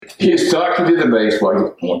He's talking to the baseball.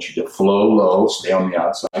 I want you to flow low, stay on the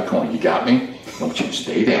outside corner. You got me? I want you to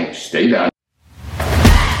stay down. Stay down.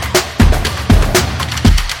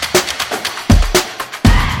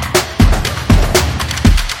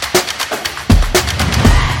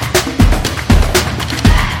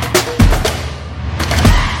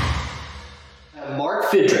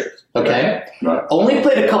 Fidrych, okay? Right. Only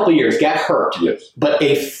played a couple years, got hurt. Yes. But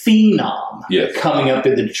a phenom coming up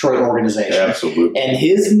in the Detroit organization. Absolutely. And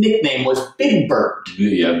his nickname was Big Bird.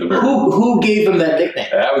 Yeah, the Bird. Who gave him that nickname?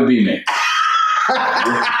 That would be me.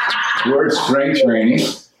 We're at spring training,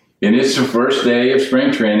 and it's the first day of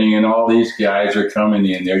spring training, and all these guys are coming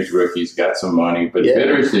in. There's rookies, got some money, but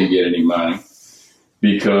Fidrych didn't get any money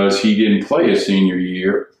because he didn't play his senior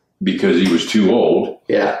year because he was too old.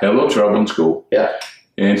 Yeah. Had a little trouble in school. Yeah.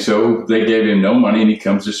 And so they gave him no money, and he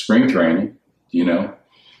comes to spring training,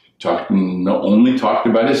 only talked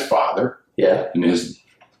about his father. Yeah. And his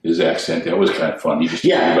accent. That was kind of fun. He just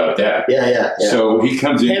told me about that. Yeah. So he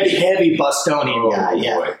comes in. Heavy Bostonian guy.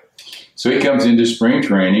 Yeah. Boy. So he comes into spring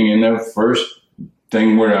training, and the first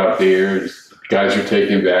thing we're out there, guys are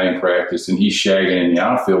taking batting practice, and he's shagging in the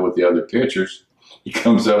outfield with the other pitchers. He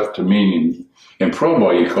comes up to me, and in pro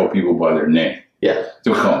ball, you call people by their name. Yeah.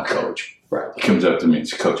 Don't call him coach. Right. He comes up to me and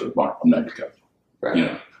says, Coach, Mark, I'm not your coach.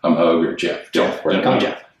 Right. I'm Hogan or Jeff. Come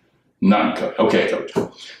Jeff. Not coach. Okay, coach.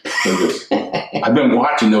 So goes, I've been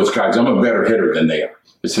watching those guys. I'm a better hitter than they are.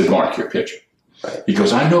 It says, Mark, you're a pitcher. Right. He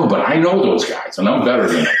goes, I know, but I know those guys, and I'm better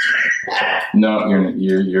than those guys. No,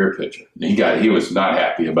 you're a pitcher. He was not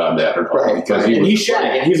happy about that at all. Right. Because he's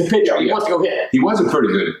shagging. He's a pitcher. He wants to go hit. He was a pretty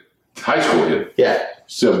good high school hitter. Yeah.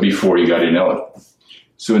 So before he got ineligible.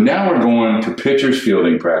 So now we're going to pitcher's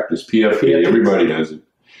fielding practice, PFP. Everybody does it.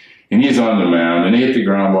 And he's on the mound, and he hit the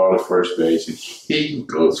ground ball to first base, and he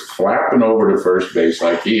goes flapping over to first base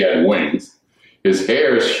like he had wings. His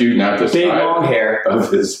hair is shooting out the big side long hair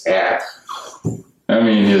of his hat. I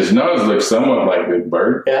mean, his nose looks somewhat like Big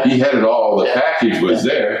Bird. Yeah. He had it all. The package was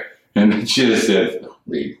there. And it just said,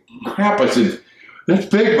 holy crap. I said, that's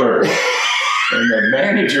Big Bird. And the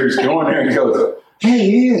manager's going there and goes, hey,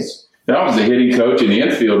 he is. That was the hitting coach and the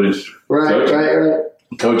infield is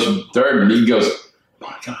coaching third, and he goes,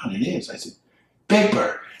 my God, it is. I said, Big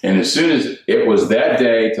Bird. And as soon as it was that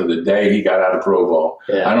day to the day he got out of pro ball,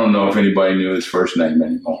 I don't know if anybody knew his first name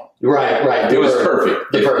anymore. Right. It was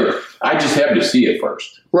perfect. I just happened to see it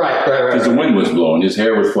first. Right. Because the wind was blowing, his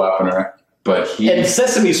hair was flopping around. And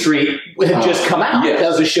Sesame Street had just come out. Yes. That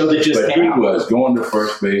was a show that just came out. He was going to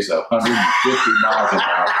first base 150 miles an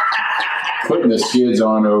hour, putting the skids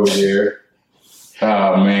on over there.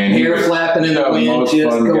 Oh, man. Hair flapping in the wind,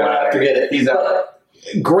 just go after it. He's out.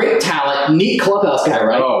 Great talent, neat clubhouse guy,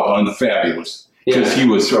 right? Oh, fabulous. Because he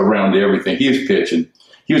was around everything. He was pitching.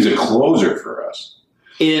 He was a closer for us.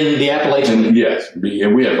 In the Appalachian? Yes.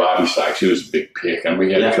 And we had Bobby Sykes. He was a big pick. And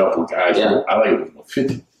we had a couple of guys. Yeah. I think it was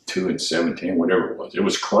 52 and 17, whatever it was. It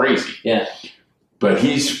was crazy. Yeah. But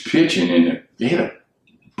he's pitching, and he had a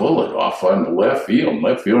bullet off on the left field. And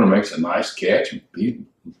left fielder makes a nice catch. And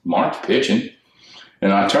Mark's pitching.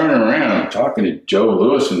 And I turn around, I'm talking to Joe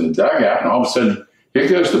Lewis in the dugout, and all of a sudden, here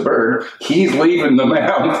goes the Bird. He's leaving the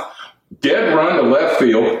mound, dead run to left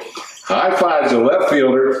field, high fives the left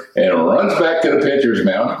fielder, and runs back to the pitcher's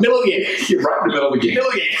mound. Middle of the game. Right in the middle of the game.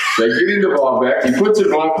 They get him the ball back. He puts it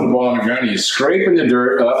off the ball on the ground. He's scraping the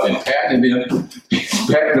dirt up and patting it in. He's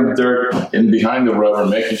patting the dirt in behind the rubber,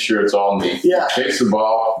 making sure it's all neat. Yeah. Takes the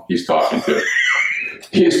ball. He's talking to it.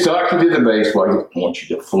 He's talking to the baseball. I want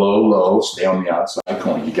you to flow low, stay on the outside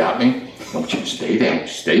corner. You got me? I want you to stay down.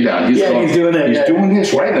 Stay down. He's doing that. He's doing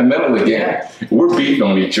this right in the middle of the game. Yeah. We're beating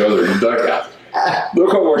on each other in the dugout.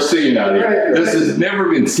 Look what we're seeing out here. Right. This has never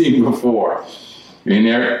been seen before. I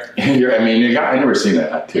never seen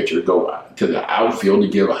a pitcher go to the outfield to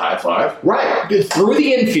give a high five. Right. Through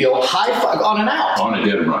the infield, high five on an out. On a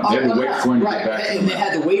dead run. They had to wait for him to get back. And they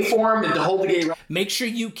had to wait for him and to hold the game. Make sure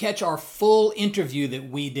you catch our full interview that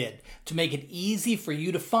we did. To make it easy for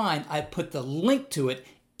you to find, I put the link to it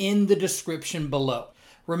in the description below.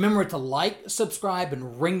 Remember to like, subscribe,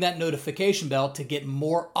 and ring that notification bell to get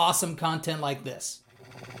more awesome content like this.